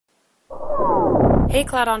Hey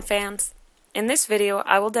CloudOn fans! In this video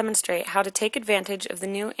I will demonstrate how to take advantage of the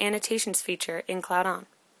new Annotations feature in CloudOn.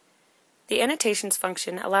 The Annotations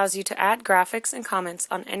function allows you to add graphics and comments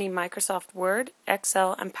on any Microsoft Word,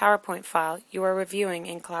 Excel, and PowerPoint file you are reviewing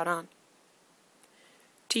in CloudOn.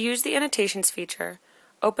 To use the Annotations feature,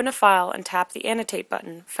 open a file and tap the Annotate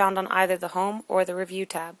button found on either the Home or the Review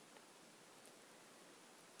tab.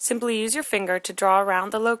 Simply use your finger to draw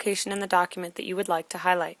around the location in the document that you would like to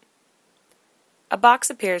highlight. A box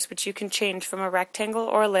appears which you can change from a rectangle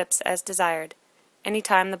or ellipse as desired,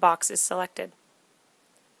 anytime the box is selected.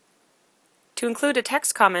 To include a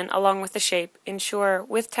text comment along with the shape, ensure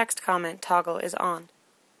With Text Comment toggle is on.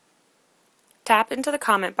 Tap into the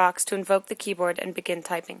comment box to invoke the keyboard and begin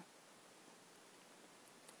typing.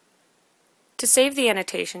 To save the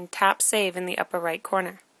annotation, tap Save in the upper right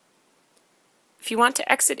corner. If you want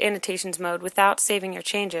to exit Annotations mode without saving your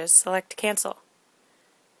changes, select Cancel.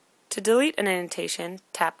 To delete an annotation,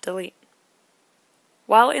 tap Delete.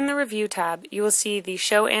 While in the Review tab, you will see the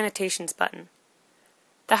Show Annotations button.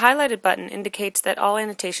 The highlighted button indicates that all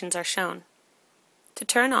annotations are shown. To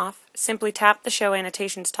turn off, simply tap the Show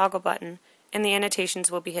Annotations toggle button and the annotations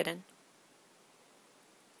will be hidden.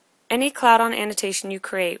 Any CloudOn annotation you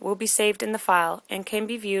create will be saved in the file and can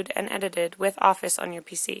be viewed and edited with Office on your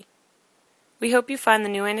PC. We hope you find the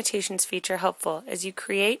new Annotations feature helpful as you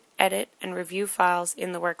create, edit, and review files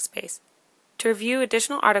in the workspace. To review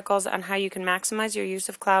additional articles on how you can maximize your use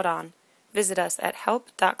of CloudOn, visit us at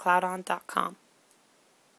help.cloudon.com.